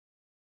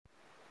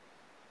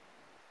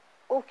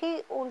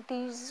Okay, all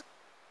these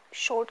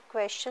short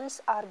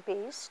questions are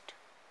based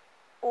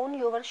on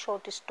your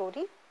short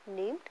story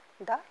named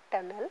The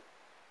Tunnel,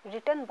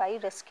 written by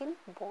Ruskin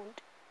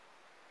Bond.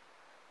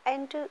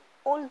 And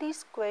all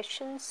these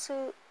questions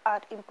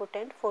are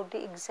important for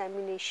the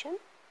examination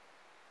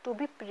to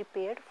be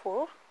prepared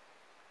for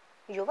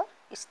your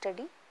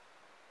study.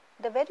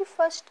 The very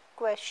first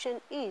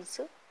question is,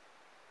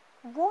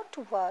 what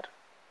were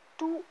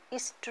two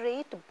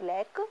straight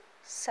black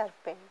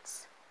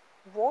serpents?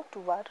 What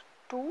were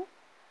two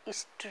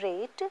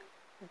straight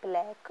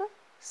black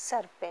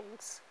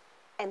serpents?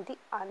 And the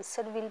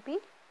answer will be,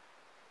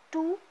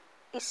 two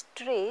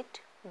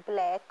straight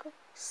black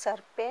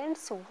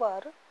serpents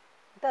were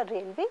the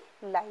railway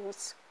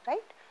lines,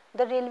 right?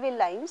 The railway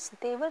lines,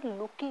 they were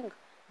looking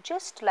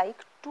just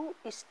like two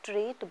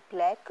straight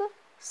black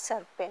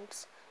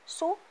serpents.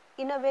 So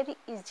in a very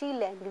easy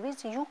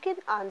language you can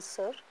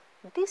answer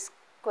this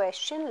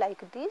question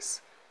like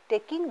this,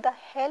 taking the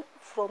help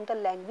from the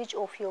language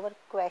of your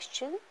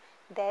question,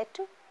 that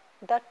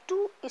the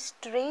two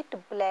straight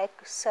black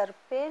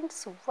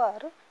serpents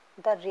were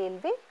the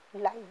railway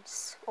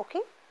lines.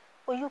 Okay,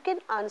 or you can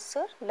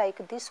answer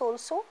like this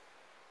also,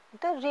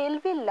 the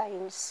railway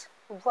lines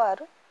were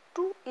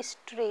two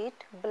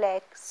straight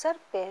black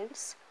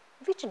serpents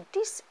which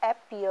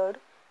disappeared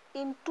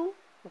into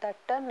the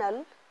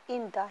tunnel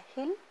in the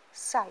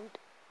hillside.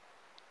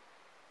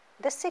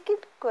 The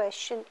second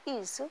question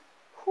is,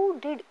 who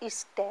did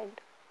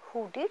stand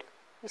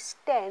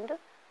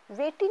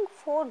waiting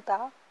for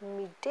the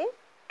midday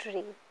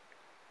train?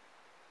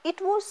 It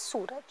was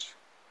Suraj,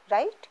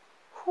 right?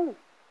 Who?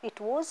 It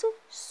was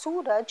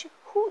Suraj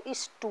who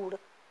stood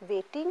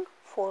waiting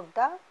for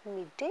the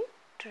midday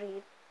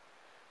train.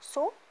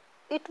 So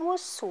it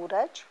was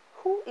Suraj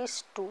who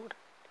stood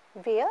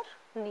where?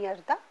 Near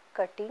the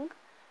cutting,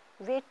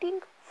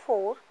 waiting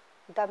for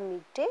the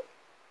midday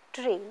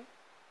train.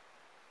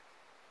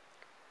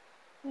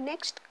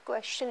 Next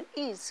question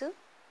is,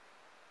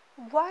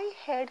 why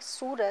had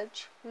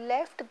Suraj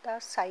left the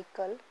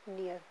cycle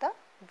near the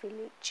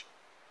village?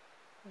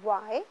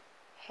 Why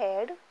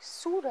had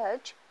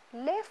Suraj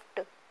left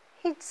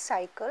his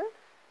cycle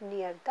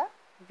near the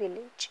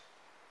village?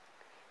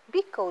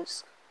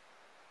 Because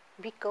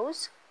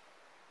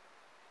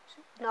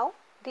now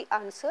the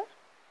answer,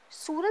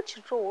 Suraj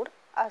rode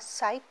a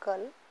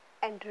cycle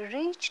and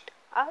reached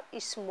a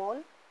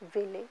small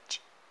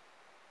village.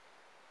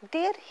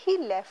 There he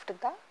left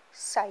the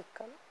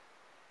cycle,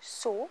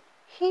 so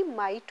he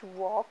might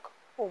walk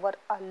over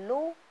a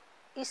low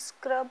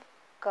scrub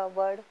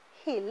covered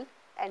hill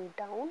and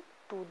down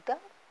to the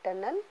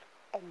tunnel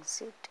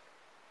exit.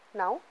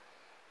 Now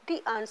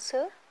the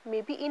answer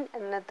may be in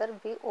another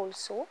way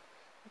also,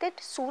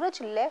 that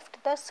Suraj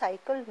left the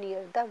cycle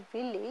near the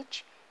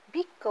village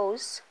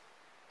because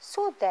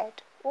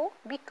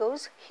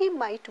he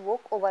might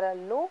walk over a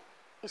low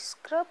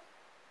scrub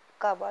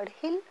covered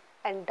hill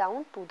and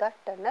down to the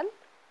tunnel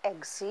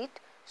exit,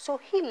 so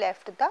he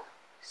left the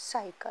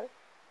cycle.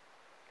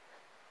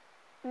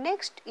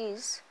 Next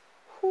is,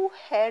 who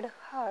had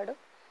heard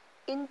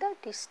in the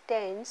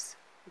distance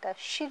the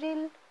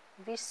shrill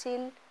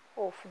whistle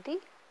of the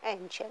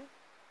engine?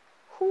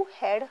 Who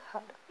had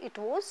heard? It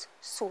was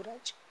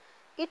Suraj.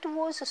 It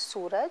was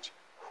Suraj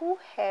who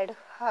had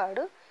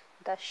heard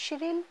the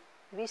shrill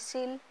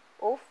whistle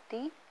of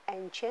the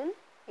engine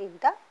in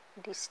the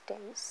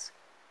distance.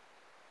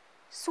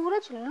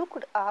 Suraj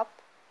looked up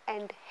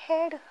and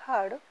had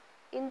heard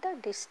in the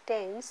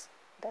distance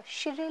the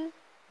shrill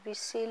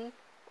whistle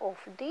of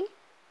the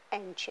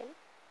engine.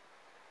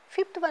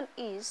 Fifth one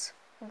is,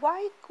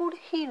 why could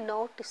he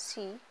not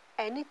see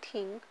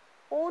anything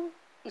on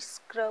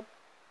scrub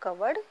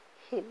covered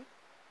hill?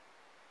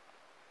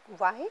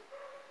 Why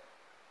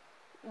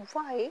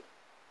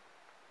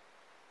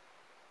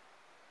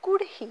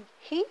could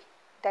he,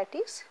 that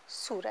is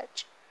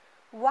Suraj,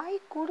 why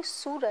could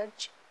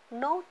Suraj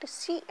not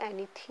see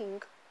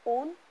anything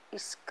on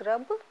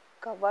scrub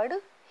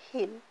covered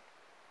hill?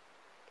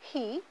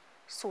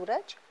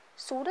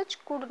 Suraj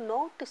could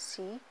not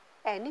see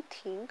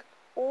anything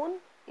on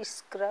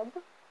scrub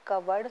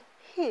covered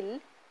hill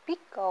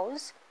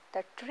because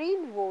the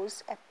train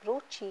was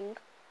approaching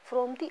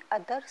from the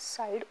other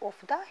side of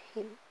the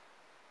hill.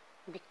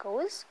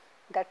 Because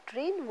the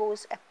train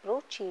was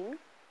approaching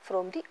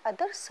from the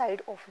other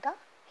side of the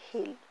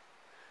hill.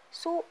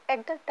 So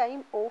at the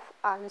time of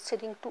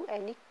answering to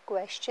any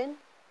question,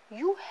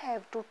 you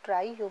have to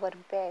try your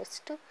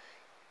best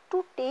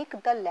to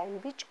take the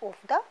language of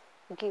the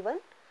given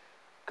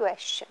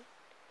question.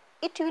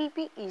 It will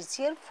be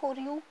easier for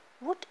you.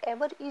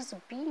 Whatever is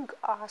being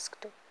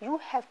asked, you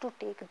have to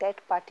take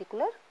that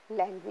particular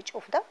language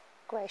of the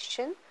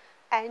question,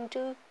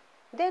 and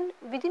then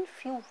within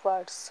few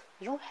words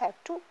you have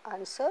to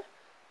answer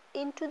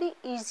into the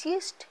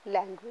easiest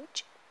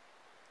language.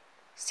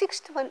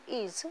 Sixth one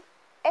is,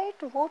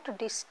 at what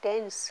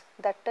distance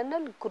the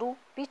tunnel grew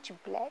pitch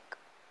black?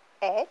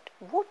 At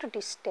what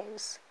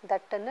distance the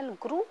tunnel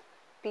grew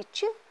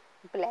pitch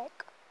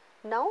black?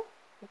 Now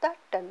the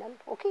tunnel,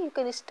 okay, you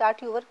can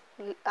start your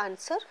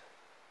answer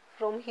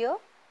From here,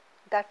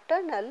 the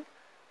tunnel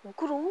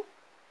grew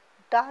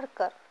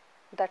darker.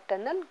 The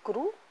tunnel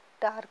grew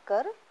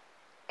darker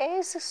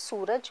as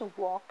Suraj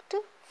walked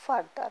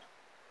further.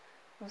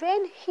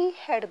 When he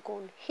had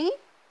gone,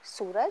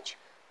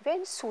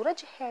 when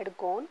Suraj had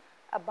gone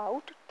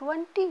about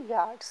 20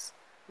 yards,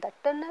 the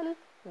tunnel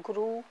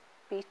grew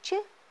pitch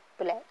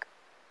black.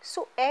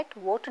 So at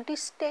what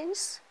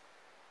distance?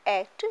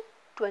 At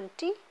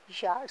 20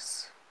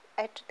 yards.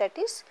 At that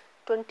is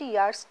 20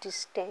 yards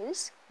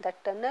distance, the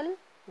tunnel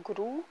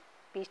grew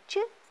pitch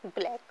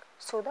black.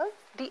 So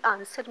the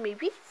answer may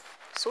be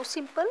so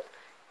simple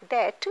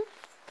that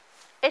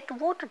at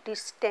what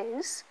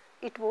distance?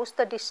 It was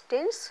the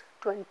distance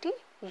 20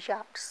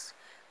 yards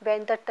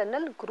when the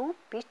tunnel grew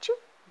pitch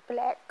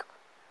black.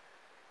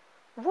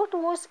 What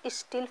was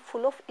still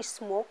full of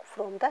smoke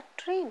from the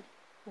train?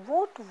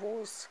 What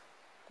was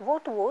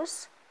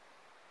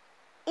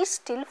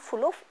still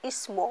full of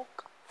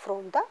smoke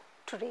from the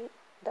train?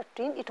 The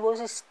train, it was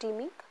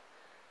steaming.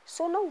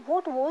 So now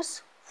what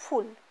was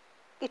full?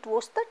 It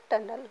was the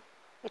tunnel.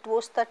 It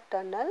was the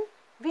tunnel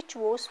which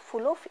was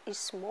full of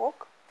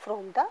smoke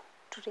from the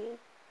train.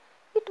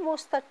 It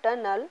was the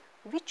tunnel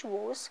which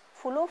was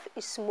full of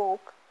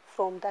smoke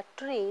from the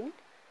train.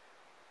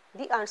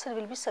 The answer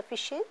will be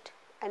sufficient,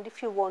 and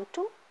if you want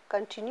to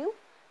continue,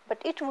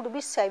 but it would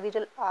be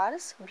several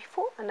hours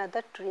before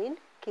another train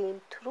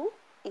came through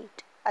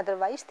it.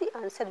 Otherwise the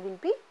answer will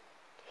be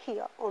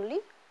here only.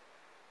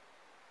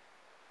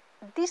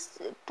 These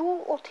 2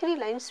 or 3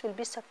 lines will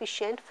be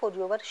sufficient for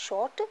your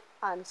short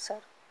answer.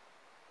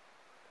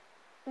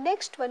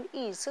 Next one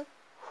is,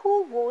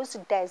 who was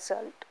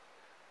dazzled?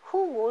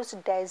 Who was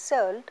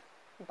dazzled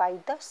by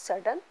the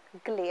sudden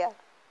glare?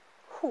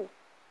 Who?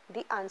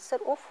 The answer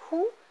of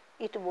who?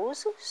 It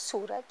was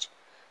Suraj.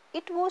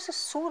 It was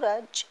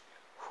Suraj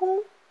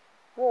who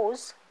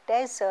was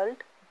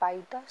dazzled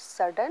by the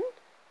sudden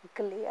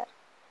glare.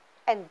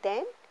 And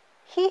then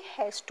he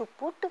has to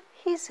put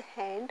his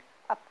hand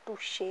up to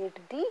shade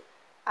the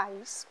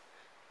eyes.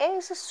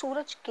 As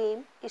Suraj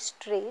came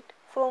straight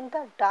from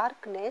the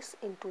darkness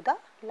into the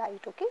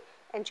light, okay?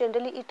 And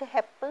generally it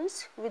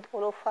happens with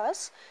all of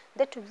us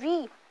that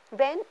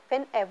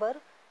whenever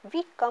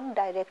we come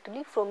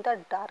directly from the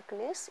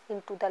darkness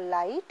into the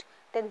light,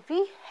 then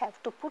we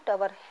have to put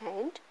our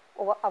hand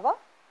over our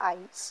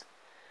eyes.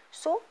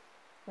 So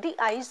the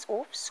eyes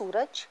of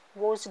Suraj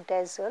was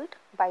dazzled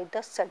by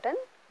the sudden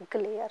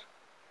glare.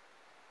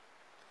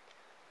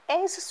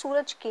 As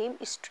Suraj came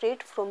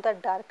straight from the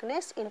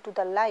darkness into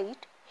the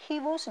light, he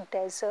was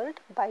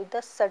dazzled by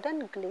the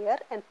sudden glare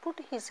and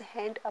put his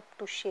hand up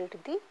to shade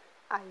the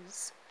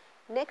eyes.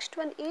 Next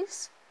one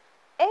is,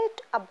 at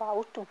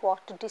about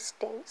what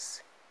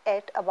distance?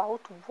 At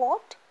about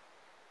what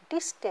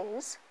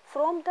distance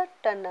from the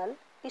tunnel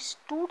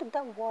stood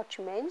the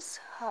watchman's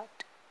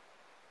hut?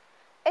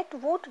 At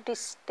what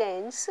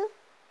distance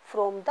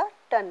from the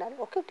tunnel?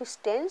 Okay,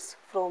 distance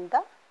from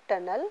the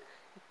tunnel,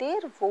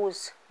 there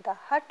was the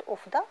hut of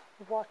the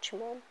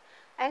watchman,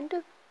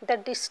 and the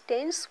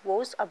distance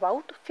was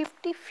about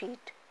 50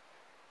 feet.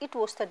 It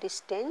was the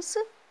distance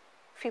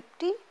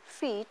 50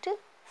 feet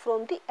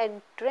from the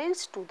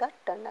entrance to the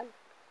tunnel,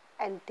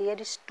 and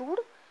there stood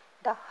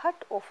the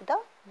hut of the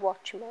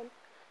watchman.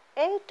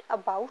 At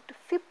about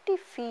 50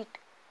 feet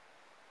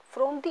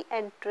from the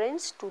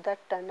entrance to the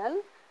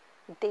tunnel,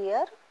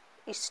 there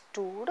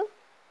stood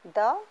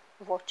the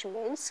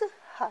watchman's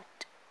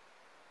hut.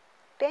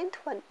 10th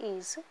one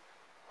is,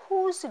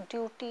 whose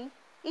duty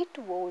it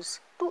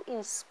was to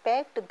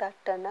inspect the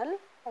tunnel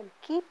and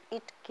keep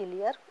it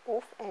clear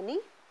of any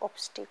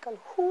obstacle.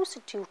 Whose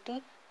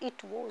duty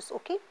it was,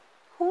 okay?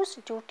 Whose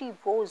duty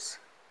was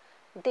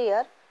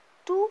there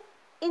to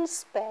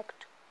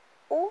inspect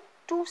or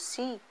to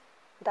see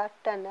the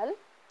tunnel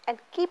and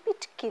keep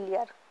it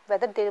clear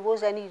whether there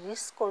was any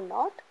risk or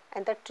not,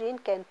 and the train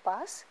can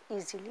pass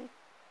easily.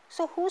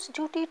 So whose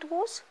duty it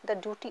was? The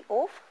duty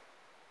of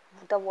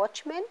the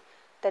watchman,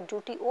 the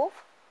duty of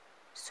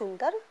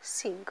Sundar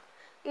Singh.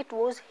 It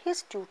was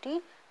his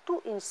duty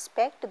to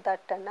inspect the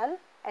tunnel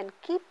and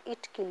keep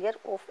it clear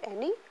of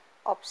any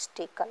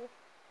obstacle.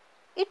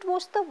 It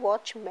was the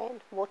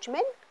watchman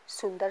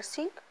Sundar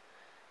Singh,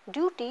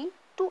 duty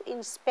to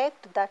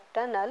inspect the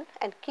tunnel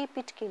and keep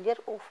it clear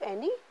of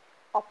any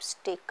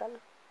obstacle.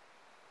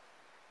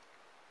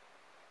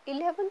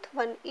 11th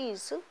one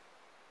is,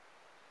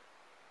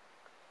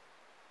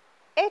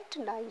 at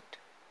night.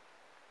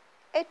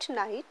 At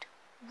night,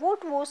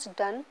 what was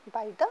done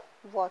by the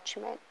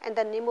watchman? And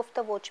the name of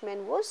the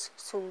watchman was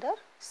Sundar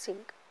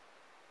Singh.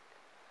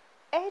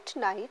 At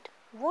night,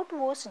 what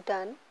was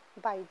done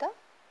by the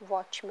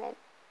watchman?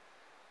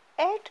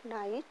 At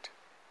night,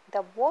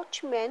 the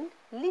watchman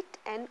lit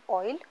an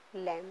oil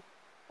lamp,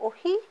 or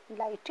he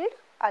lighted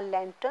a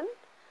lantern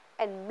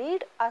and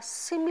made a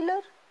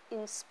similar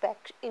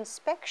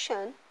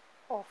inspection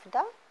of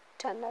the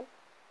tunnel.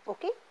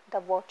 Okay, the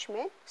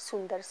watchman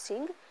Sundar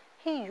Singh,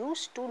 he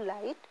used to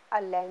light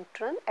a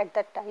lantern at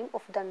the time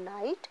of the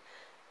night,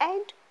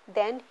 and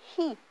then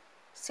he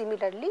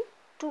similarly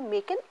to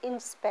make an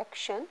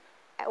inspection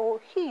or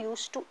he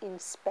used to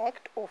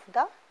inspect of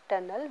the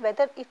tunnel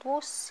whether it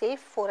was safe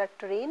for a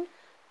train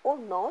or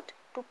not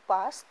to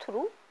pass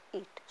through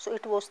it. So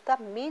it was the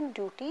main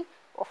duty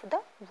of the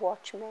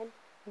watchman,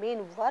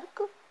 main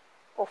work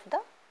of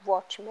the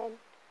watchman,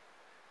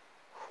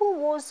 who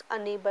was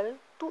unable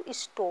to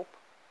stop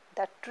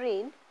the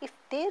train if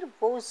there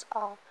was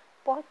a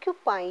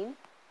porcupine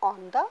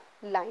on the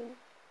line.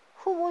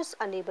 Who was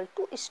unable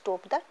to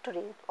stop the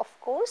train? Of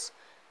course,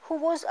 who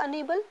was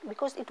unable,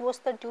 because it was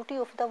the duty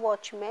of the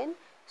watchman.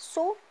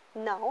 So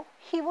now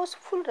he was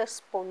full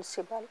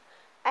responsible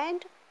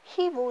and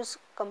he was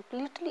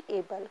completely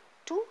able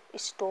to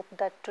stop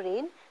the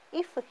train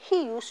if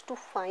he used to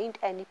find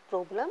any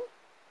problem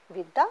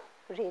with the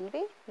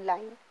railway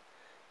line.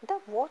 The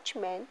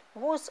watchman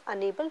was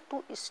unable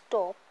to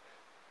stop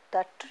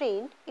the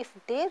train if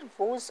there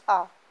was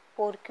a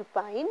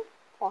porcupine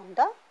on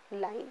the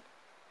line.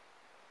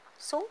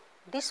 So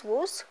this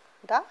was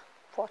the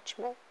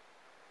watchman.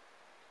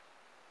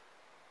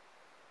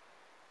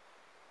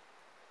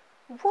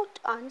 What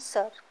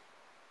answer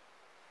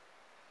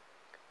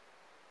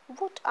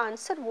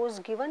was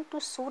given to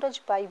Suraj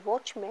by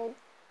watchman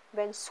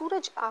when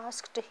Suraj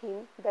asked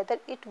him whether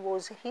it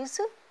was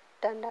his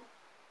tunnel?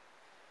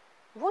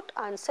 What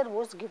answer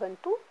was given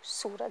to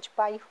Suraj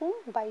by whom?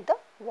 By the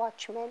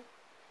watchman.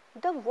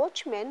 The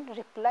watchman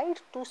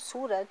replied to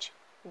Suraj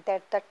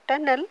that the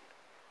tunnel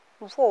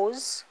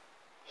was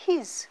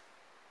his,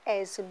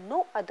 as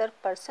no other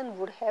person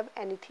would have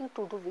anything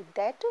to do with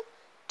that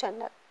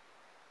tunnel.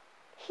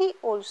 He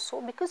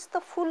also, because the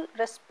full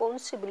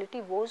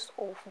responsibility was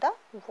of the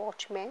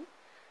watchman,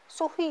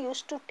 so he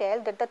used to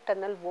tell that the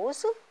tunnel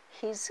was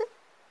his.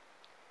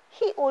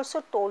 He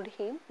also told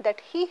him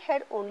that he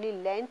had only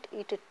lent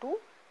it to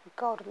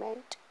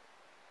government.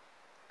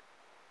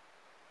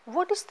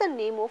 What is the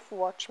name of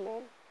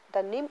watchman?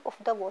 The name of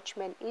the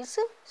watchman is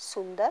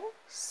Sundar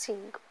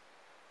Singh.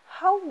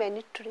 How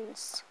many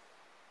trains?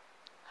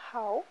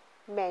 How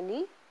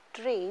many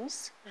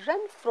trains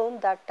run from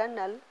the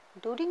tunnel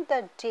during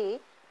the day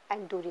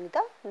and during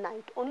the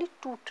night? Only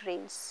 2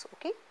 trains.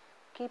 Okay,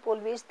 keep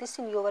always this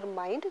in your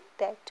mind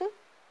that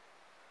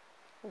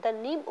the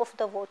name of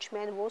the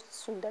watchman was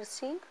Sundar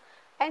Singh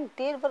and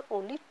there were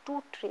only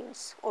 2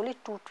 trains. Only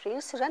 2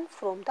 trains run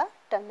from the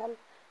tunnel.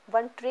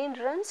 One train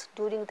runs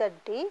during the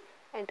day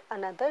and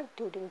another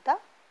during the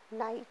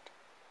night.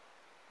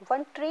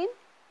 One train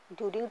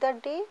during the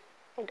day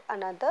and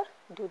another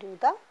during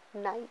the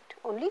night.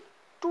 Only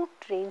 2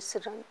 trains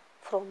run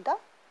from the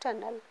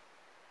tunnel.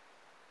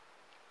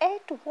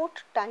 At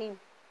what time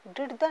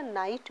did the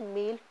night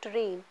mail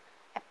train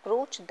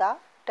approach the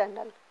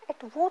tunnel?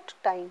 At what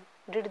time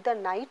did the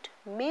night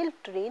mail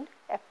train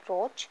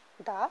approach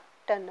the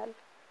tunnel?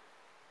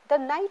 The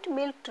night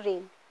mail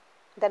train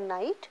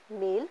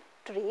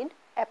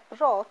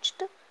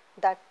approached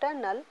the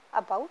tunnel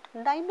about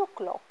 9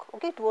 o'clock.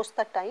 Okay, it was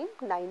the time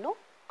 9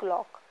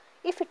 o'clock.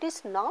 If it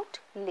is not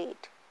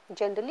late,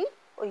 generally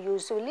or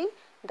usually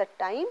the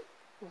time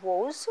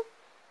was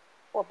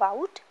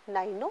about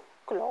 9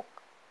 o'clock.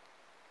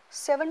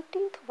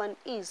 17th one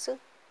is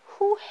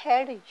who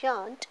had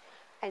yawned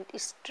and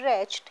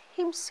stretched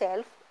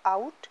himself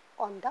out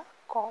on the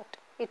cot.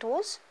 It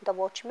was the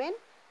watchman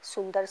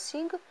Sundar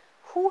Singh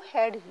who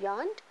had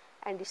yawned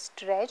and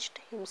stretched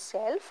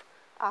himself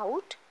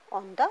out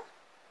on the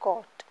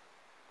cot.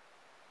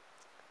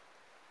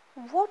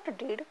 What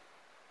did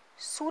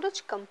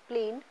Suraj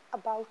complain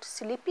about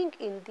sleeping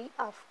in the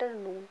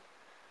afternoon?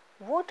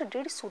 What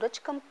did Suraj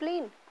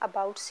complain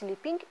about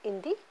sleeping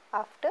in the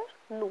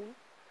afternoon?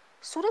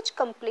 Suraj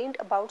complained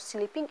about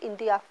sleeping in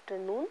the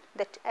afternoon,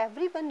 that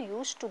everyone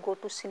used to go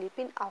to sleep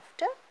in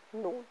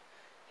afternoon.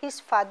 His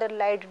father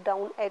lied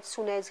down as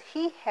soon as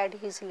he had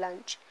his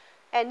lunch.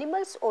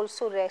 Animals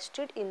also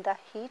rested in the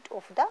heat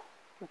of the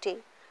day.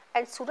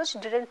 And Suraj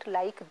didn't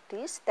like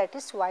this. That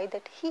is why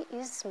that he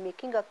is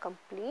making a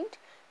complaint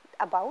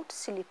about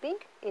sleeping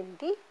in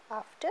the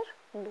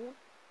afternoon.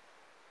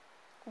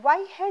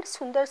 Why had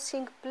Sundar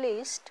Singh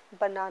placed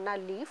banana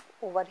leaf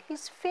over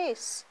his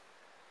face?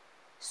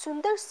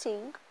 Sundar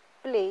Singh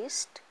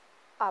placed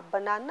a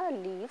banana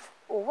leaf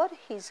over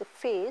his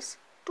face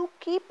to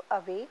keep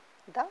away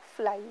the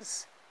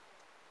flies.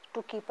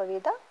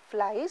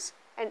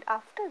 And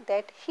after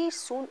that he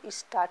soon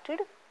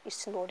started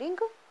snoring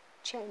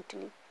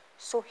gently.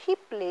 So he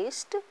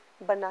placed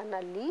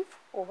banana leaf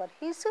over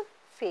his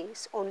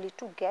face only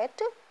to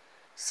get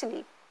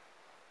sleep.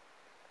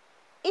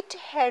 It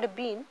had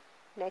been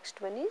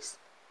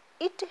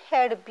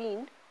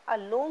a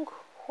long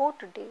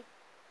hot day,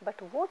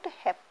 but what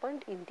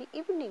happened in the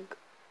evening?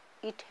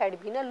 It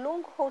had been a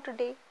long hot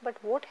day,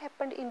 but what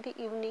happened in the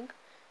evening?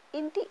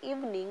 In the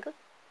evening,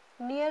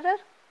 nearer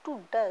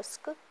to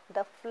dusk,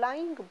 the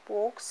flying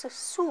bugs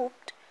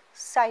swooped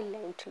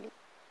silently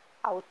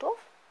out of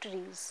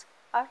trees.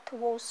 Earth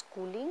was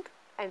cooling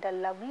and a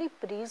lovely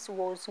breeze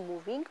was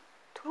moving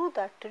through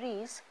the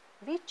trees,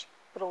 which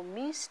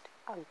promised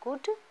a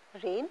good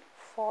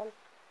rainfall.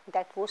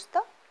 That was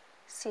the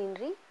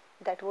scenery,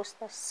 that was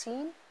the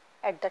scene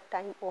at the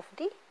time of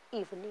the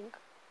evening.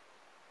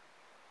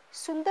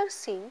 Sundar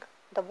Singh,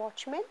 the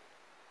watchman,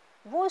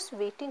 was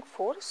waiting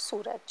for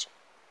Suraj.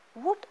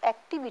 What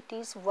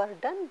activities were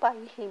done by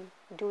him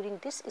during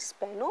this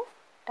span of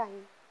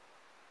time?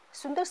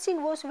 Sundar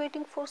Singh was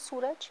waiting for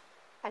Suraj,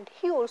 and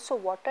he also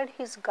watered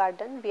his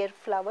garden where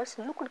flowers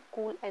looked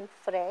cool and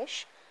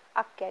fresh.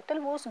 A kettle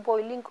was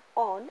boiling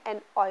on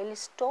an oil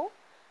stove,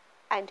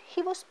 and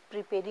he was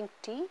preparing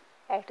tea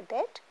at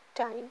that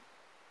time.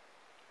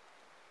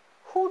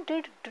 Who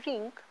did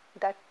drink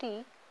the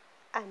tea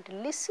and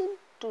listen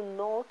to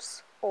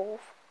notes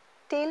of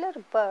Tailor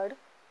Bird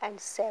and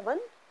Seven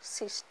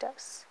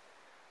Sisters?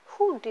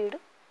 Who did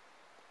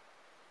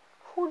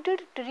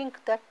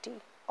drink the tea?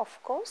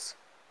 Of course,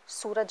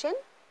 Suraj and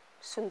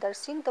Sundar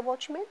Singh the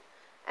watchman,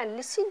 and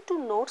listen to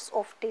notes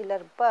of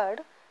Tailor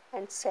Bird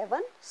and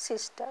Seven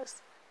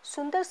Sisters.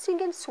 Sundar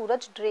Singh and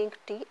Suraj drank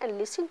tea and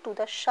listened to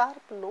the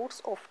sharp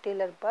notes of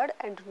Tailor Bird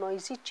and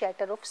noisy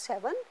chatter of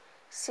Seven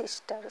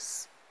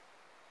Sisters.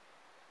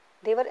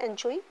 They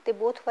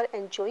both were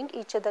enjoying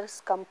each other's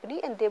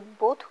company, and they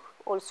both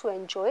also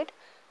enjoyed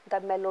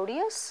the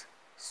melodious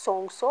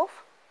songs of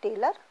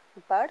Tailor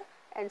Bird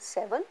and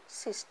Seven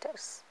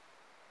Sisters.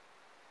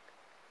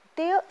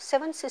 Their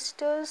Seven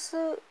Sisters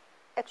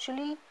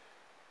actually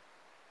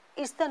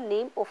is the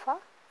name of a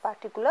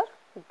particular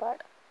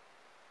bird.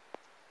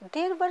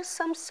 There were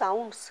some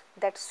sounds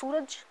that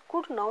Suraj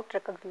could not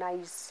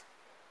recognize.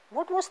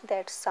 What was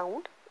that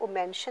sound? Or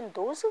mention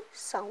those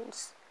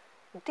sounds.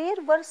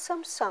 There were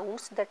some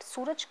sounds that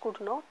Suraj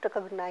could not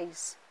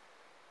recognize.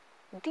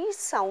 These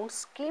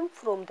sounds came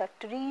from the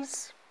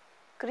trees,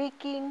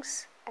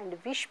 creakings and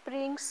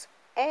whisperings,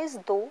 as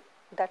though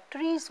the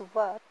trees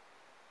were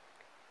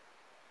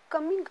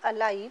coming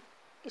alive,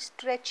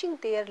 stretching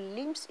their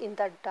limbs in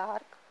the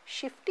dark,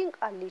 shifting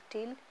a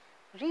little,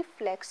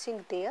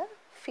 reflexing their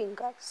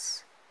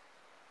fingers.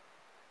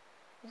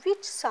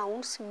 Which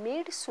sounds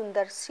made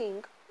Sundar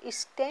Singh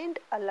stand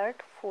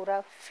alert for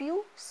a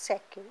few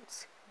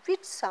seconds?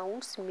 Which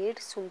sounds made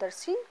Sundar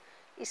Singh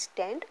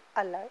stand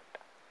alert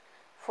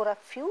for a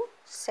few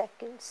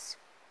seconds?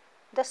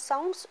 The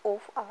sounds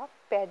of a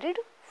padded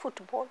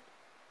football,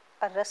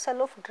 a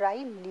rustle of dry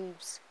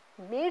leaves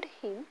made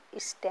him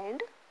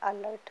stand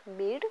alert,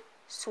 made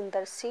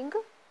Sundar Singh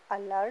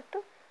alert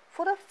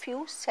for a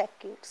few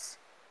seconds,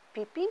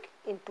 peeping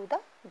into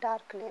the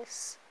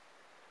darkness.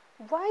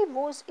 Why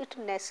was it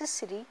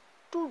necessary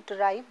to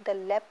drive the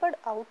leopard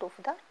out of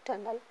the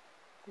tunnel?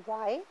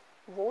 Why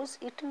was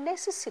it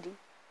necessary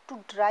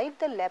to drive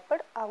the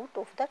leopard out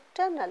of the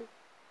tunnel?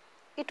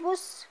 It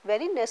was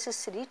very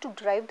necessary to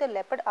drive the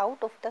leopard out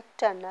of the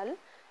tunnel,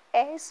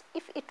 as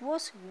if it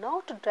was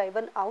not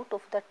driven out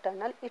of the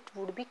tunnel, it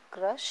would be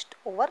crushed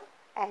over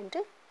and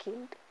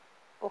killed.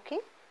 Okay,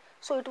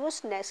 so it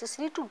was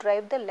necessary to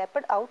drive the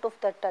leopard out of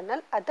the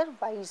tunnel,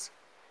 otherwise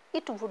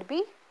it would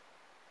be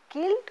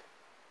killed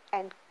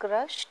and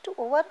crushed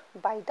over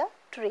by the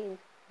train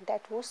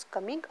that was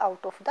coming out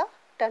of the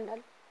tunnel.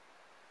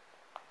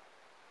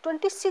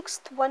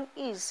 26th one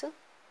is,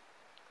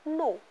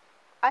 no,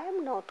 I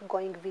am not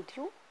going with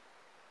you.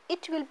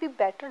 It will be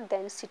better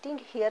than sitting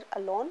here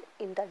alone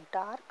in the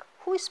dark.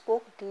 Who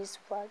spoke these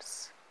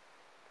words?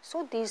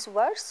 So these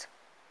words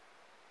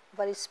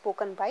were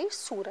spoken by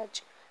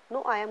Suraj.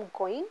 No, I am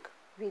going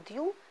with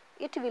you.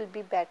 It will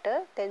be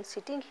better than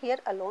sitting here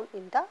alone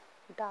in the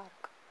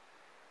dark.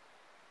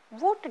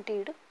 What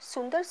did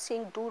Sundar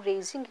Singh do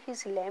raising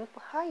his lamp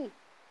high?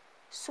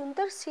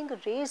 Sundar Singh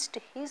raised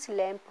his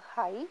lamp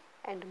high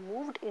and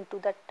moved into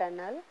the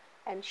tunnel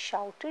and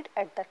shouted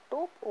at the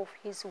top of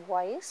his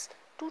voice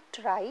to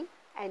try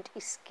and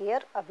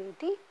scare away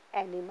the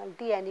animal.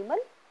 The animal,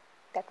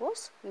 that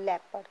was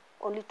leopard,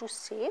 only to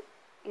save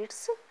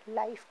its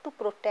life, to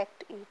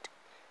protect it.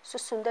 So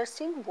Sundar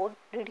Singh, what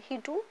did he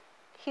do?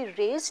 He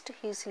raised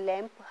his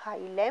lamp high,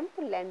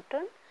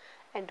 lantern,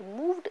 and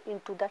moved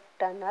into the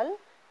tunnel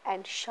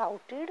and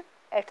shouted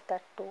at the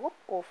top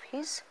of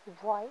his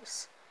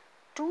voice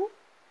to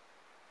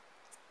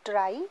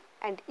try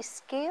and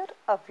scare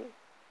away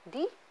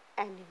the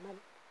animal.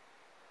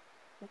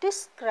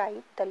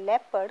 Describe the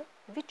leopard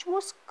which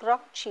was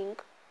crouching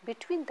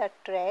between the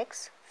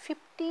tracks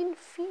 15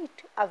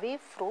 feet away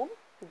from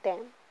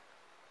them.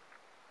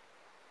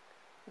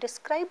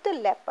 Describe the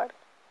leopard.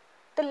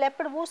 The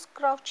leopard was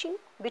crouching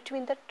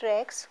between the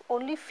tracks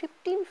only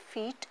 15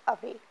 feet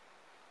away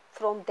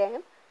from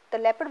them. The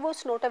leopard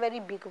was not a very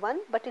big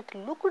one, but it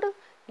looked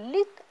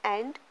lithe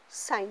and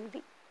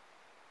sinewy.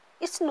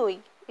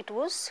 Snowy. It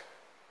was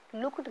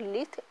looked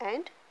lithe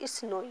and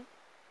snowy.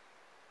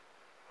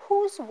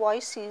 Whose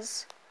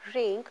voices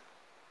rang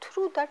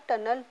through the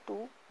tunnel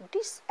to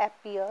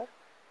disappear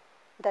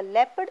the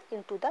leopard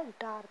into the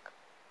dark?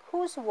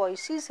 Whose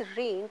voices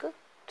rang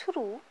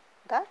through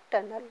the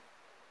tunnel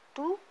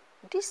to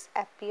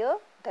disappear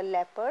the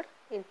leopard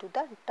into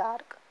the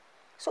dark?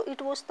 So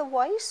it was the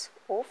voice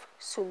of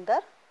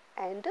Sundar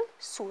and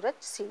Suraj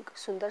Singh.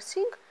 Sundar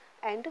Singh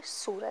and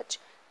Suraj.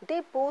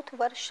 They both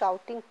were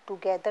shouting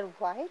together.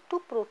 Why? To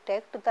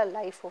protect the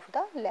life of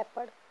the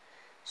leopard.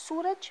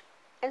 Suraj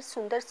and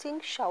Sundar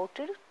Singh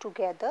shouted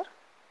together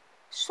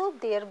So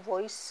their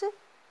voice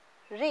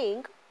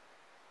rang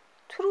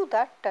through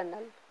the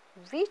tunnel,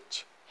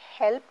 which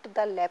helped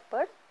the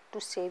leopard to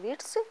save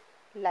its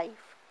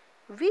life,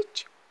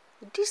 which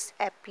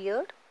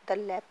disappeared the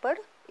leopard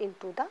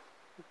into the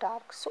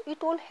dark. So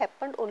it all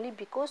happened only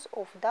because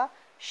of the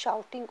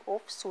shouting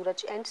of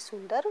Suraj and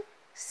Sundar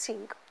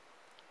Singh.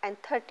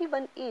 And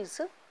 31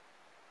 is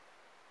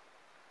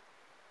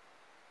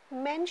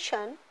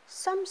mention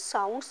some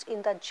sounds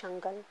in the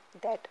jungle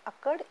that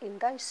occurred in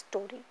the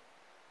story.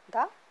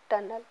 The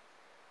tunnel.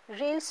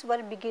 Rails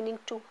were beginning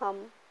to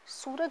hum.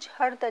 Suraj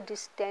heard the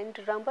distant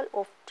rumble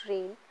of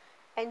train.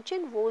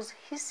 Engine was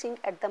hissing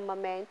at the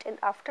moment, and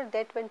after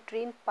that when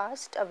train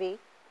passed away,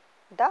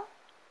 the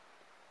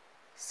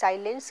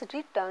silence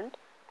returned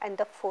and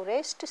the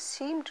forest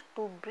seemed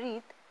to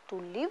breathe, to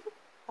live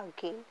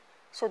again.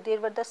 So there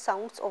were the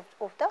sounds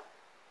of the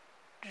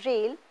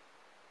rail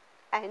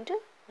and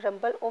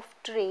rumble of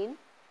train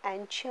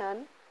and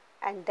churn,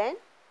 and then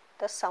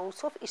the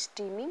sounds of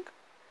steaming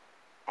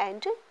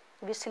and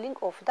whistling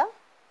of the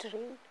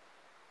train.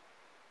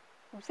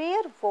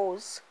 Where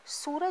was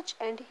Suraj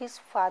and his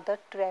father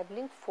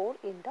travelling for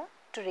in the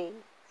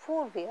train?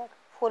 For where?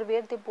 For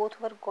where they both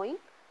were going?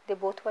 They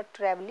both were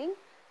travelling.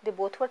 They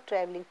both were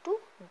travelling to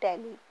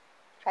Delhi,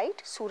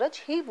 right? Suraj,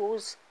 he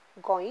was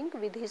going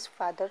with his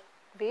father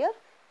where?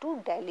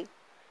 To Delhi.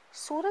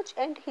 Suraj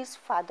and his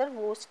father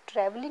was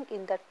travelling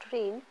in the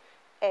train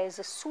as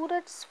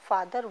Suraj's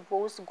father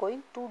was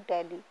going to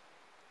Delhi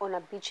on a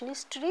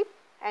business trip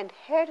and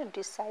had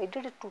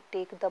decided to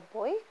take the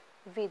boy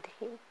with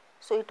him.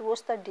 So it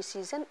was the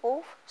decision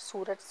of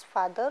Suraj's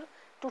father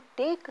to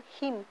take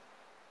him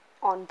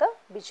on the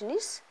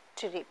business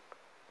trip.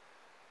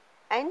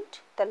 And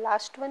the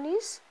last one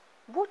is,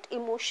 what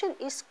emotion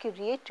is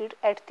created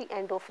at the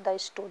end of the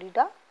story,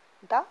 the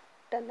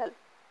tunnel?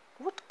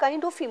 What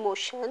kind of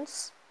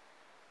emotions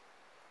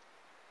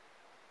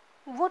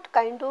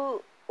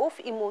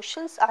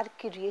are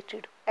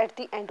created at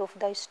the end of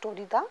the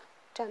story, the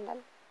tunnel?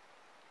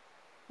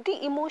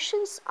 The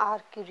emotions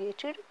are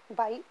created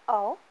by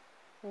a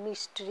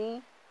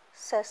mystery,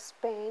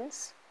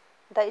 suspense.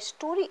 The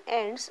story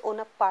ends on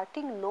a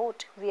parting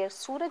note where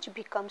Suraj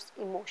becomes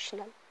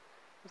emotional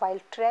while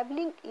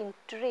travelling in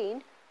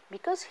train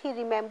because he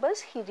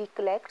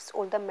recollects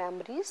all the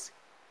memories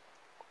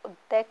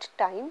that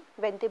time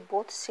when they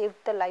both saved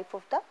the life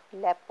of the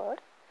leopard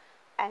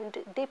and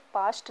they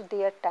passed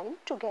their time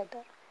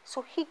together.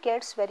 So he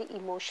gets very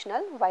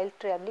emotional while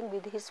travelling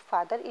with his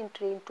father in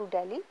train to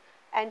Delhi,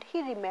 and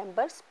he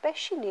remembers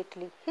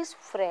passionately his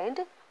friend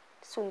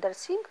Sundar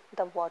Singh,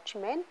 the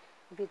watchman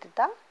with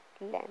the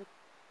lamp.